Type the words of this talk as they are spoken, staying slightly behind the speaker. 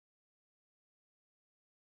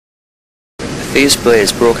fierce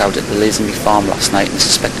blaze broke out at the Lazenby Farm last night in a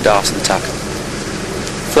suspected arson attack.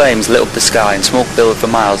 Flames lit up the sky and smoke billowed for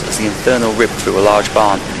miles as the inferno ripped through a large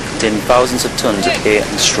barn containing thousands of tons of hay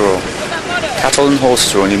and straw. Cattle and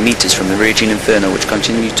horses were only metres from the raging inferno, which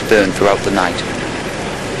continued to burn throughout the night.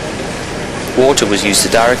 Water was used to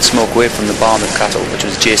direct smoke away from the barn of cattle, which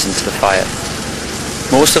was adjacent to the fire.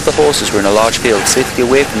 Most of the horses were in a large field safely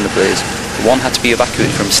away from the blaze, but one had to be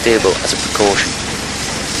evacuated from a stable as a precaution.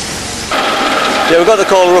 Yeah, we got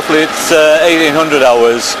the call roughly at 1800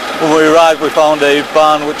 hours. When we arrived, we found a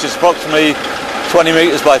barn which is approximately 20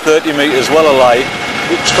 metres by 30 metres well alight,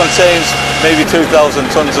 which contains maybe 2,000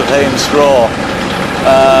 tonnes of hay and straw.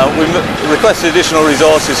 We requested additional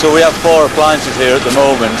resources, so we have 4 appliances here at the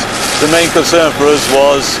moment. The main concern for us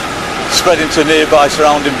was spreading to nearby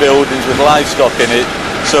surrounding buildings with livestock in it,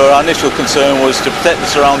 so our initial concern was to protect the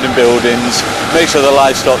surrounding buildings, make sure the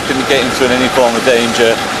livestock didn't get into any form of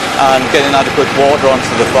danger, and getting adequate water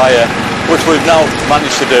onto the fire, which we've now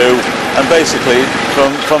managed to do. And basically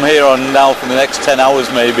from here on now, for the next 10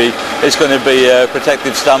 hours maybe, it's going to be a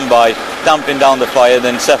protective standby, damping down the fire,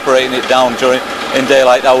 then separating it down in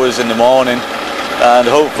daylight hours in the morning, and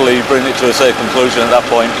hopefully bring it to a safe conclusion at that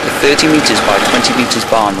point. The 30 metres by 20 metres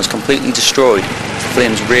barn was completely destroyed as the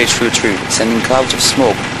flames raged through its roof, sending clouds of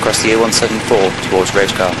smoke across the A174 towards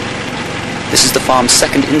Redcar. This is the farm's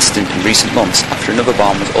second incident in recent months, after another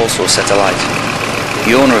barn was also set alight.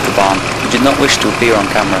 The owner of the barn, who did not wish to appear on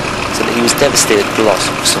camera, said that he was devastated at the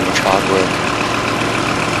loss of so much hard work.